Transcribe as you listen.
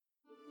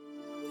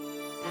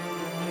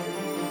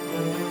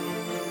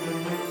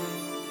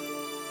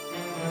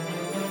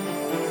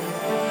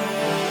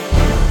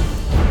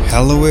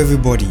Hello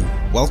everybody,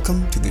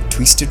 welcome to the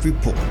Twisted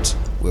Report,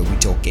 where we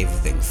talk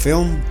everything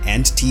film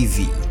and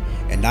TV,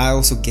 and I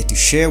also get to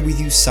share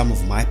with you some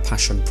of my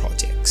passion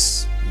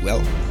projects.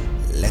 Well,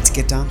 let's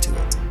get down to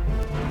it.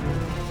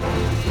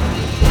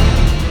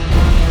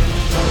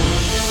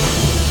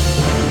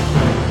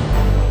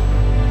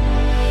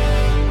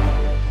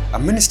 A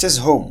minister's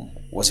home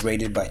was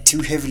raided by two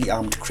heavily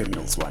armed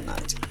criminals one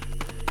night.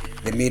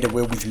 They made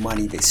away with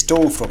money they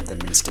stole from the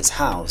minister's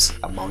house,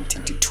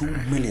 amounting to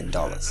 $2 million.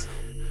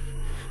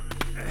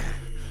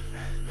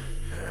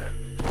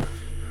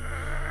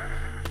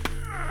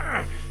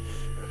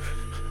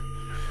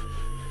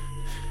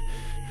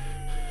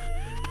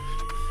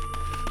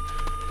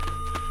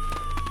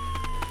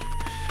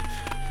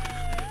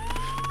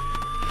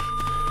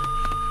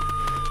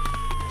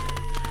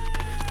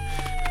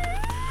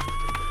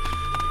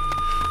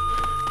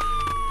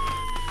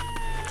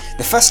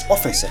 The first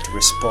officer to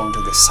respond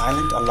to the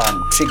silent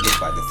alarm triggered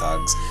by the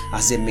thugs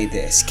as they made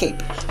their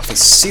escape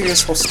faced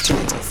serious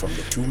hostility from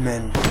the two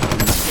men who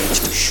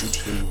managed to shoot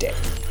him dead.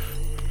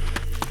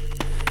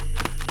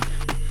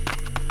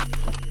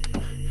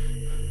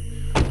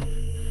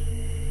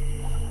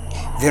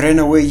 They ran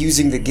away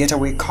using the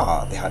getaway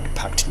car they had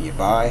parked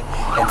nearby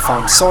and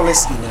found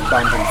solace in an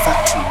abandoned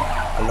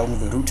factory along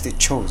the route they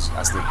chose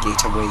as their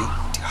getaway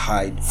to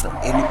hide from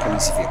any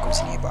police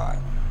vehicles nearby.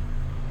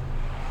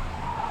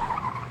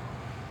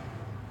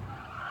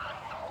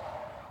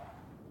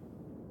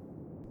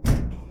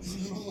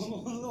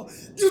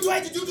 Why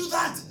did you do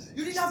that?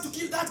 You didn't have to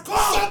kill that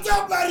cop! Shut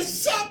up, Larry!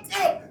 Shut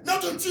up! Now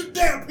don't you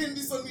dare pin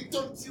this on me!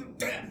 Don't you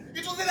dare!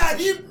 It was either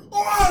him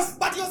or us!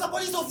 But he was a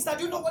police officer.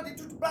 Do you know what they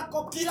do to black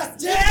cop killers?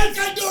 Yes!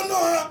 I don't know,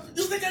 huh?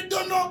 You think I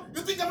don't know?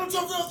 You think I'm not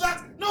sure of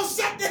that? Now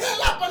shut the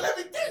hell up and let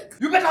me think!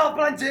 You better have a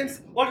plan,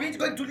 James, or we ain't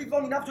going to live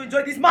long enough to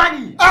enjoy this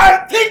money! I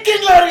am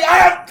thinking, Larry! I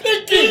am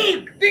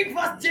thinking! Think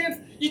fast, James!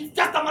 It's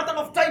just a matter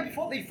of time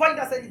before they find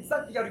us and it's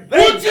something a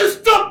revenge! Would you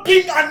stop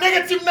being a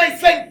negative,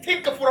 nice-saying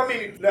thinker for a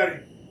minute,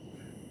 Larry?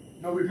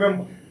 Now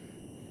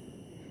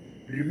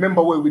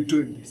remember why we're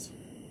doing this.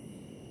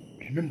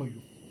 Remember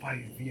your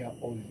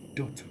 5-year-old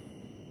daughter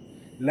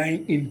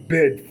lying in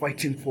bed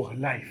fighting for her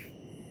life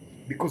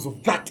because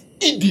of that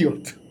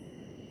idiot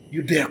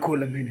you dare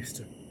call a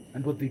minister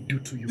and what they do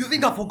to you. You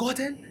think I've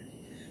forgotten?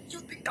 You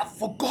think I've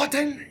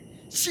forgotten?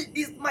 She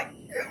is my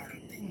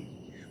everything.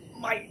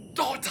 My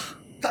daughter.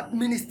 That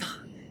minister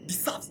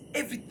deserves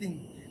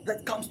everything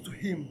that comes to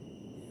him.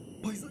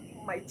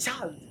 Poisoning my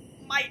child,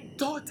 my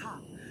daughter,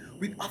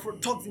 with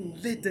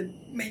aflatoxin-laden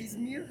maize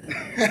meal?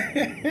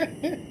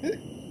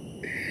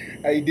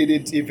 I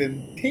didn't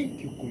even think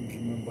you could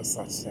remember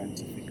such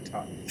scientific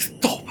terms.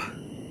 Stop!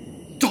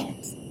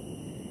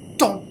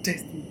 Don't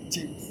test me,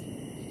 James.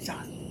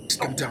 Just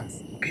calm down,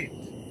 okay?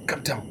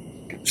 Calm down,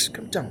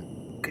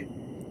 okay?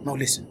 Now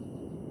listen.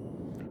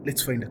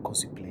 Let's find a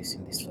cozy place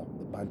in this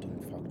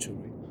abandoned factory.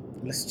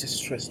 Let's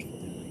just rest for the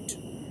night.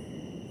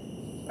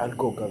 I'll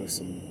go gather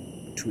some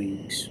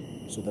twigs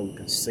so that we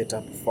can set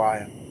up a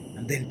fire.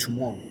 And then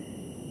tomorrow,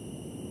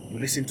 you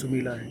listen to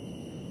me, Larry.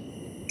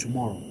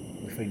 Tomorrow,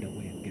 we find a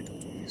way and get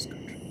out of this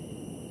country.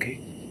 Okay?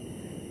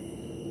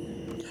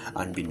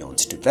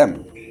 Unbeknownst to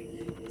them,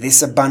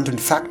 this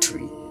abandoned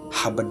factory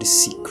harbored a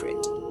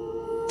secret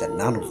that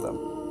none of them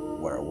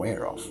were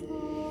aware of.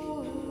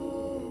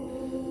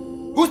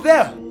 Who's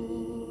there?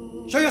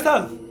 Show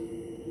yourself!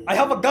 I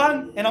have a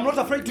gun and I'm not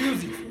afraid to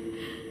use it.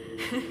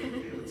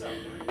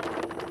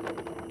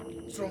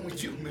 What's wrong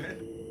with you, man?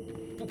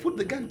 Put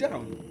the gun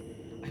down.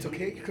 It's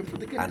okay, you can put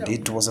the gun down. And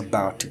it was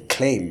about to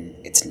claim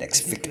its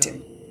next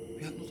victim.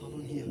 We are not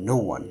alone here. No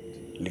one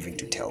living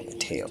to tell the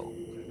tale.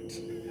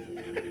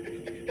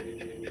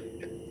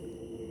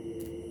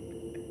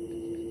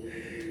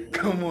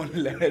 Come on,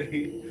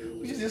 Larry.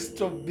 We should just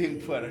stop being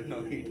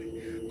paranoid.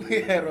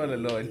 We are all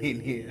alone in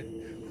here.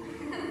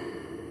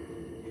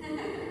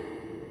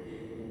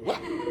 What?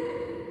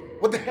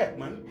 What the heck,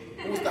 man?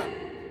 What was that?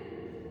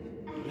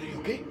 Are you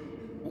okay?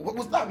 What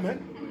was that,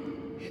 man?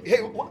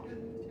 Hey, what?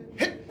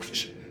 Hey!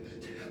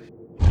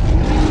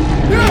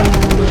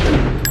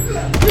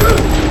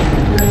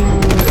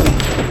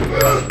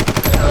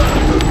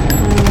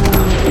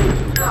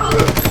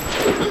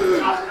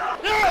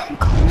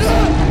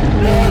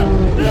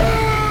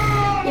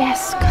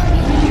 Yes, come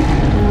here.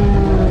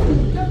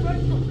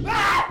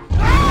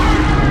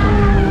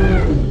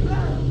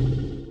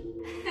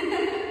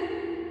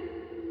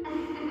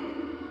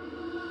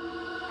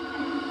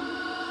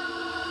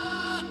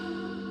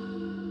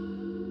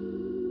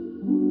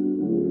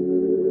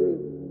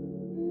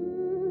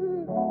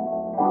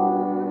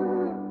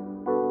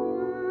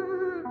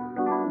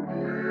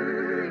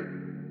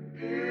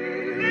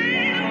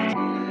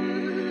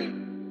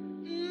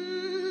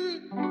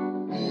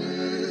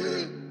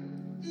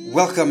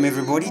 Welcome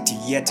everybody to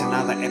yet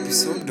another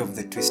episode of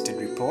the Twisted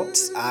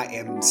Reports. I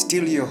am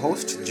still your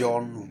host,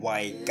 John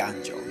Y.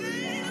 Ganjo.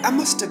 I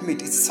must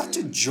admit, it's such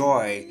a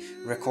joy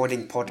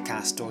recording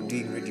podcast or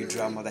doing radio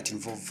drama that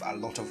involve a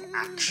lot of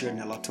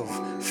action, a lot of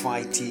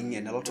fighting,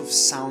 and a lot of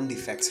sound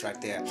effects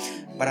right there.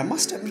 But I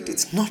must admit,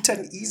 it's not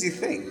an easy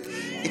thing.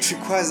 It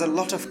requires a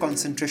lot of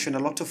concentration, a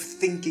lot of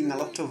thinking, a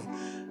lot of,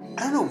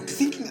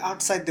 thinking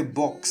outside the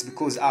box,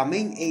 because our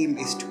main aim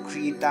is to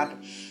create that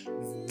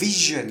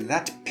vision,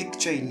 that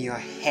picture in your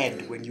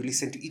head when you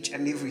listen to each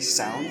and every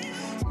sound,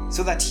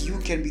 so that you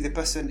can be the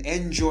person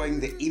enjoying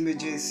the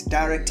images,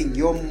 directing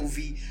your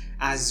movie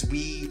as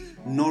we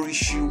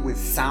nourish you with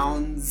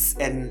sounds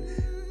and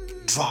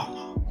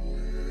drama.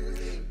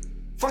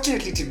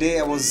 Fortunately, today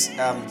I was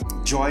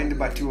joined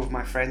by two of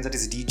my friends, that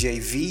is DJ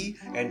V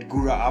and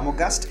Gura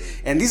Amogast,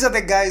 and these are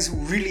the guys who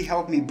really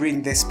helped me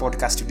bring this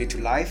podcast today to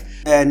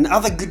life. And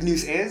other good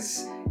news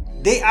is,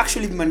 they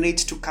actually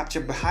managed to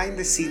capture behind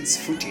the scenes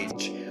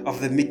footage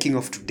of the making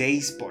of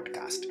today's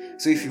podcast.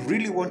 So if you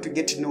really want to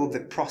get to know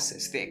the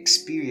process, the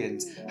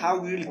experience, how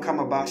we really come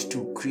about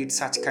to create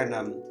such kind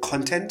of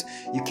content,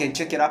 you can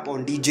check it up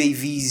on DJ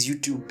V's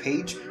YouTube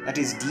page. That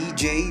is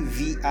DJ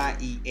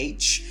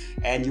VREH,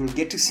 and you'll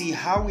get to see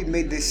how we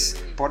made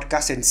this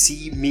podcast and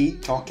see me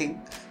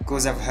talking,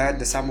 because I've heard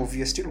that some of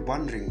you are still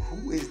wondering,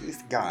 who is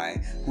this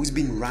guy who's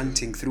been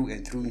ranting through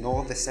and through in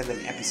all the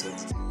 7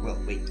 episodes. Well,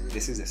 wait,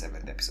 this is the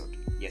 7th episode.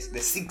 Yes, the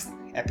 6th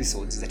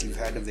episodes that you've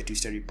heard of the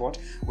Twister Report,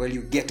 where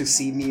you get to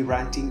see me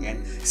ranting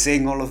and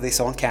saying all of this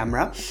on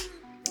camera.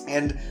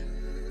 And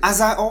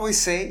as I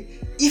always say,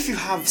 if you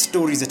have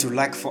stories that you'd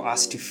like for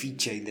us to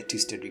feature in the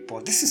Twister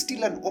Report, this is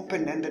still an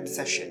open-ended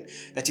session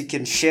that you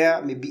can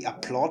share, maybe a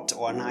plot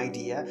or an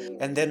idea,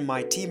 and then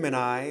my team and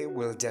I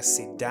will just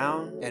sit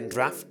down and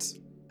draft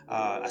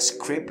a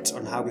script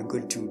on how we're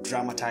going to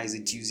dramatize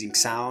it using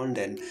sound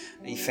and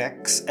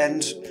effects,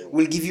 and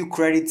we'll give you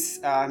credits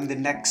in the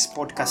next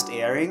podcast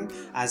airing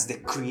as the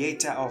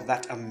creator of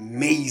that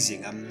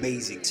amazing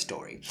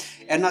story.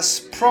 And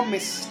as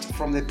promised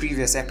from the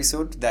previous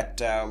episode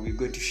that we're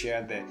going to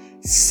share the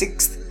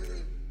 6th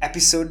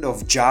episode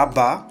of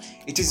Jabba,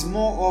 it is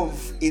more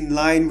of in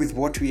line with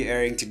what we're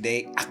airing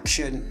today: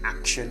 action.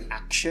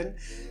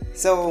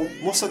 So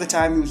most of the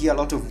time you'll hear a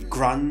lot of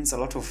grunts, a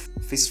lot of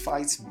fist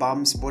fights,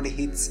 bumps, body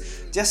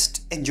hits.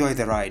 Just enjoy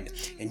the ride.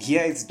 And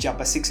here is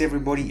Jabba 6,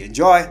 everybody.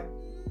 Enjoy!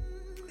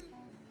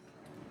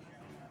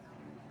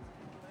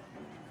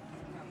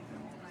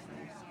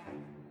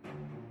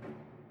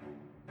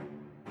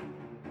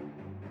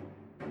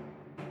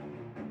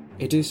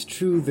 It is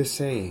true the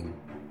saying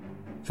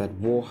that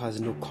war has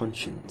no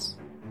conscience,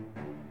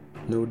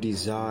 no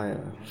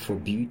desire for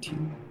beauty,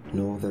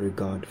 nor the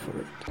regard for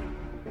it,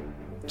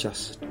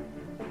 just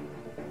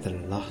the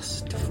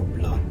lust for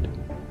blood.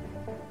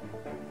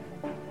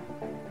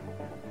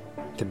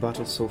 The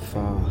battle so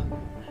far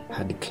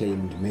had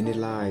claimed many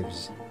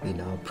lives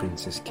in our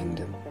prince's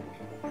kingdom.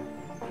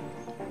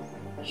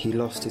 He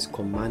lost his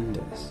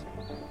commanders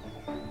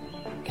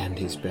and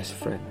his best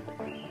friend.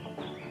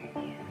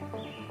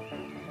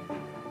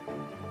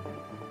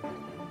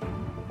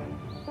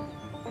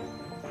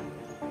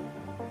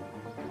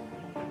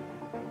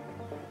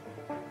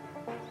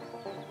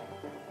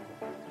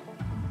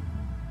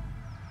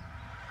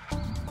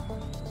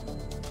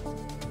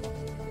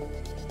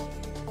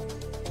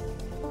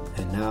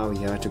 And now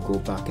he had to go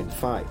back and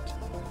fight,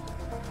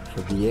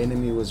 for the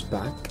enemy was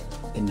back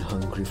and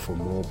hungry for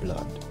more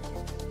blood.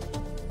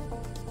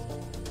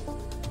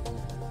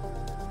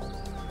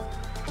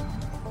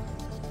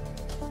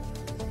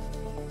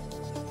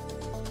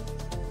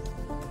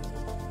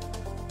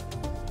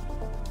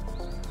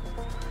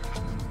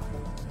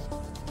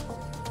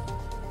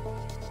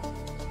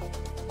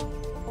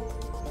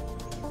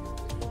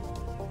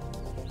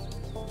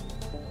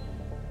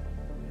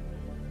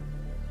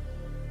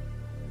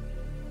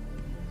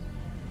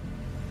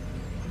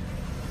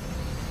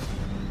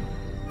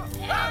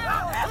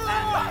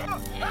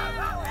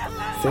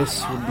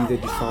 This would be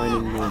the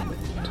defining moment,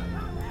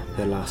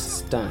 the last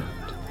stand.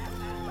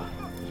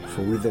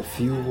 For with a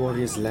few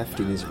warriors left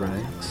in his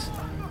ranks,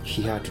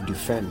 he had to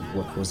defend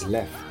what was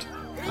left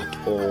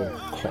at all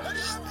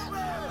costs.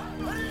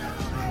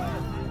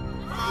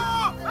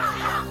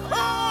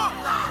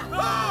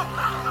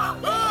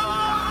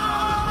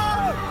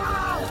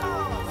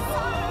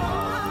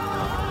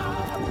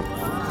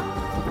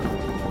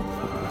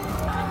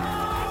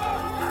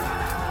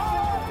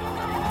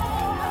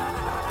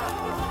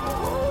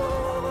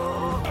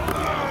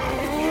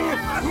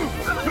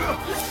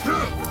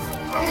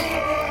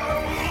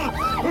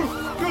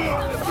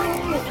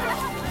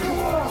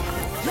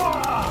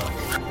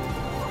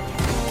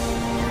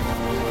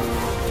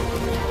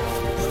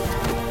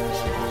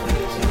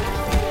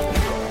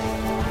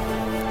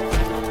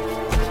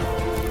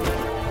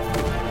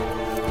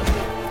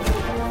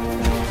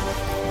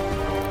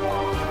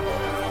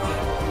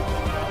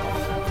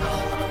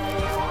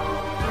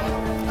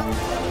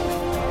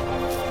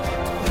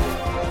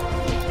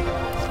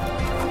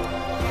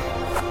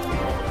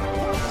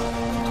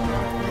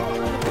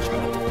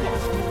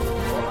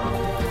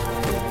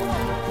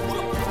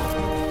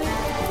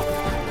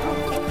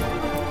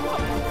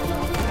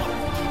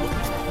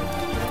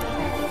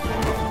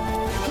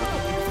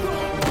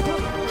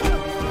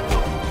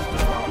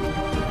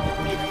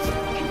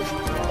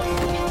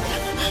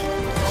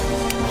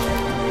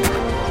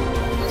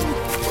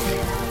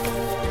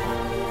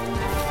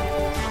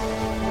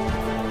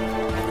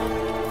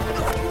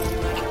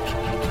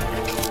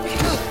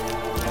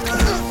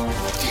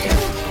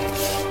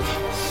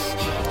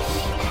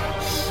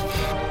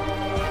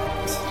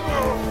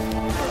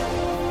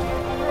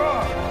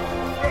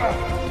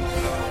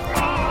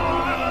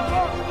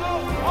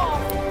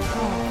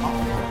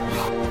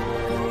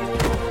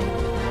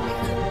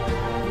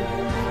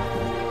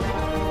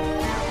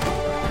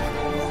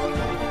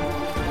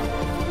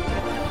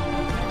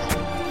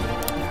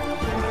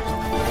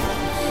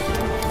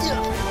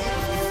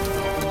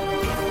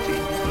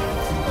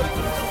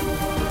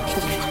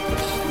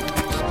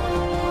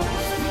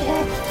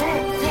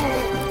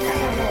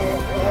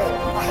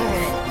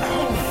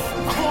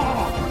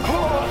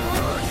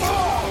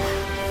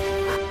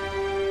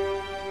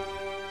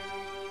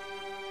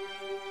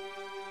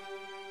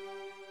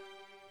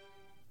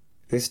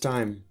 this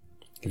time,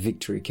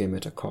 victory came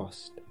at a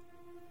cost.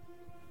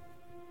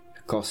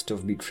 The cost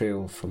of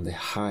betrayal from the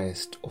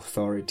highest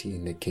authority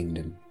in the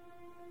kingdom.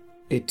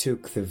 It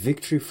took the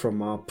victory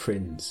from our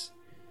prince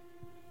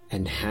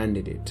and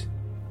handed it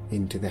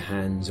into the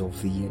hands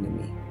of the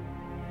enemy.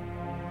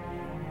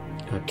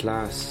 At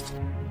last,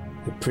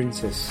 the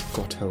princess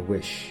got her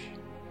wish.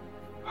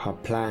 Her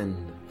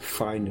plan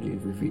finally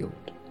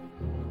revealed.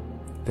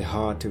 The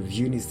heart of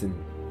Unison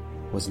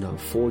was now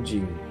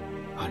forging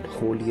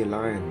unholy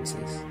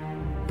alliances,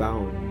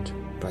 bound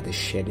by the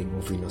shedding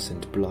of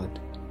innocent blood.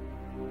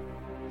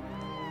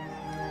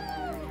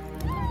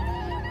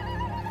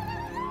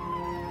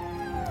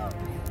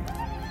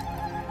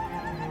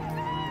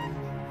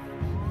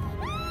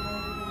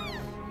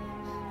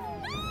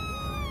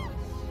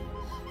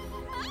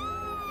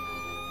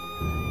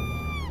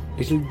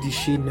 Little did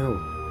she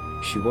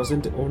know, she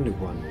wasn't the only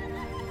one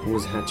who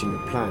was hatching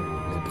a plan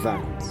in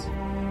advance.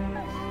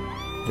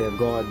 Their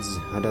gods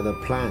had other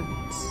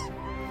plans.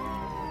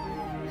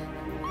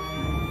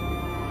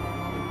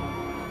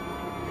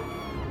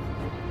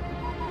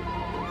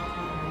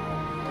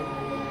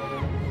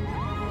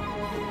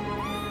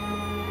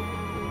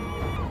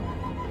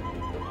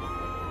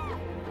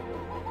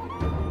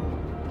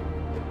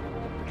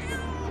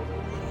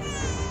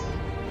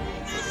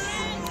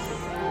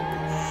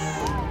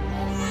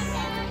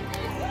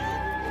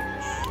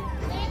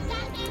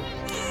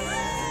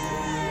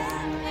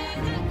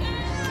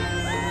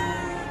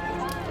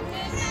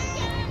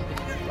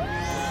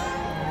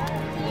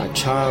 A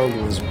child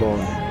was born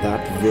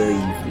that very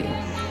evening,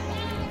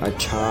 a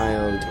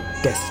child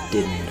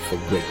destined for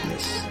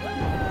greatness.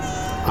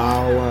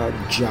 Our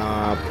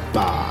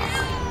Jabbar.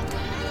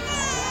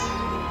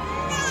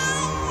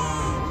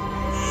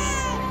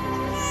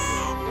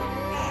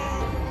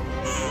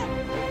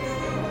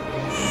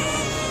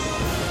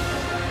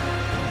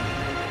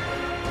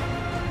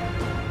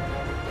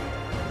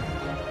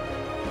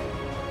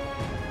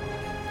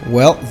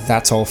 Well,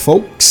 that's all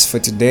folks for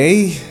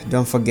today.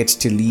 Don't forget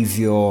to leave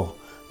your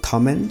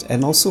comment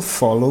and also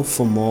follow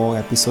for more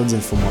episodes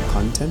and for more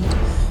content.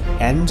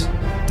 And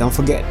don't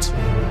forget,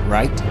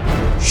 write,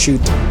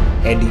 shoot,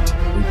 edit,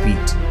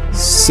 repeat.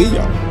 See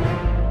ya!